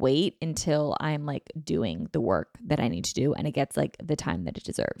stuff can wait until I'm like doing the work that I need to do and it gets like the time that it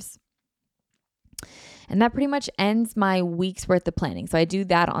deserves. And that pretty much ends my week's worth of planning. So I do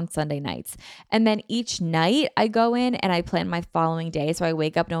that on Sunday nights. And then each night I go in and I plan my following day. So I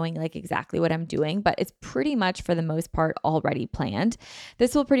wake up knowing like exactly what I'm doing, but it's pretty much for the most part already planned.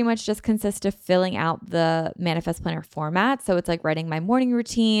 This will pretty much just consist of filling out the Manifest Planner format. So it's like writing my morning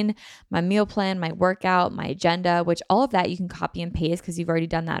routine, my meal plan, my workout, my agenda, which all of that you can copy and paste because you've already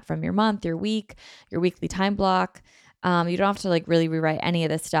done that from your month, your week, your weekly time block. You don't have to like really rewrite any of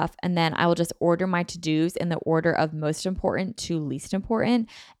this stuff. And then I will just order my to-dos in the order of most important to least important.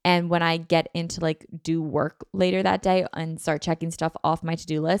 And when I get into like do work later that day and start checking stuff off my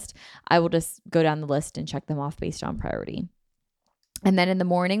to-do list, I will just go down the list and check them off based on priority. And then in the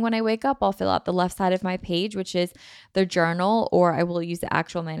morning when I wake up, I'll fill out the left side of my page, which is the journal, or I will use the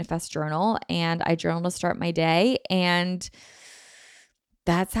actual Manifest journal, and I journal to start my day. And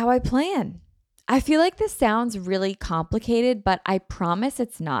that's how I plan. I feel like this sounds really complicated, but I promise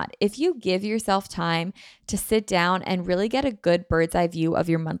it's not. If you give yourself time to sit down and really get a good bird's eye view of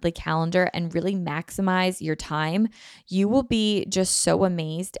your monthly calendar and really maximize your time, you will be just so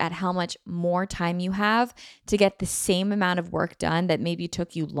amazed at how much more time you have to get the same amount of work done that maybe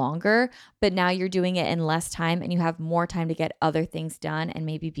took you longer, but now you're doing it in less time and you have more time to get other things done and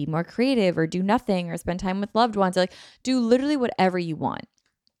maybe be more creative or do nothing or spend time with loved ones, or like do literally whatever you want.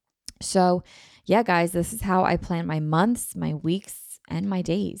 So yeah, guys, this is how I plan my months, my weeks, and my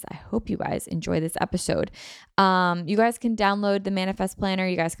days. I hope you guys enjoy this episode. You guys can download the Manifest Planner.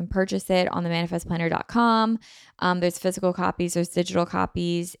 You guys can purchase it on the manifestplanner.com. There's physical copies, there's digital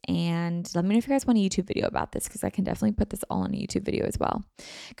copies, and let me know if you guys want a YouTube video about this because I can definitely put this all in a YouTube video as well.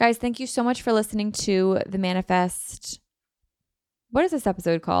 Guys, thank you so much for listening to the Manifest. What is this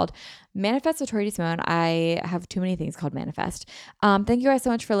episode called? Manifest with Tori DeSimone. I have too many things called Manifest. Thank you guys so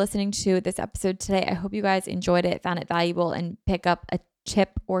much for listening to this episode today. I hope you guys enjoyed it, found it valuable, and pick up a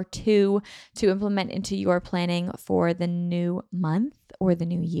tip or two to implement into your planning for the new month or the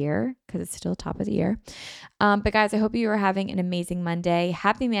new year, because it's still top of the year. But guys, I hope you are having an amazing Monday.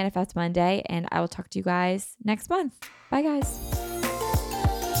 Happy Manifest Monday, and I will talk to you guys next month. Bye, guys.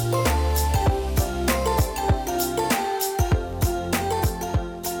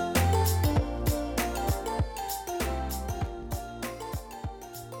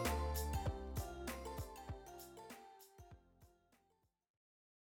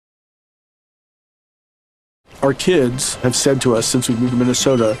 Our kids have said to us since we moved to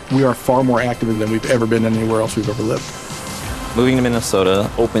Minnesota, we are far more active than we've ever been anywhere else we've ever lived. Moving to Minnesota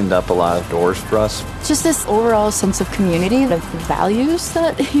opened up a lot of doors for us. Just this overall sense of community, of values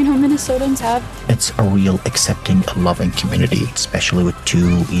that, Minnesotans have. It's a real accepting, loving community, especially with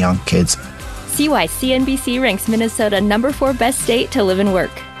 2 young kids. See why CNBC ranks Minnesota number 4 best state to live and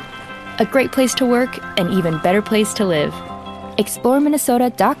work. A great place to work, an even better place to live.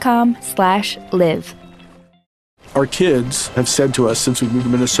 ExploreMinnesota.com/live. Our kids have said to us since we moved to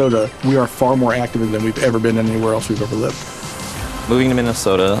Minnesota, we are far more active than we've ever been anywhere else we've ever lived. Moving to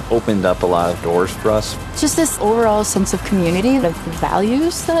Minnesota opened up a lot of doors for us. Just this overall sense of community, of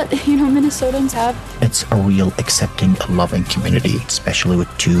values that, Minnesotans have. It's a real accepting, loving community, especially with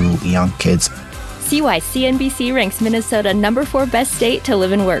 2 young kids. See why CNBC ranks Minnesota number 4 best state to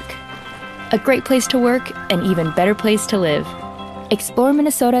live and work. A great place to work, an even better place to live.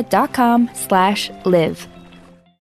 ExploreMinnesota.com/live.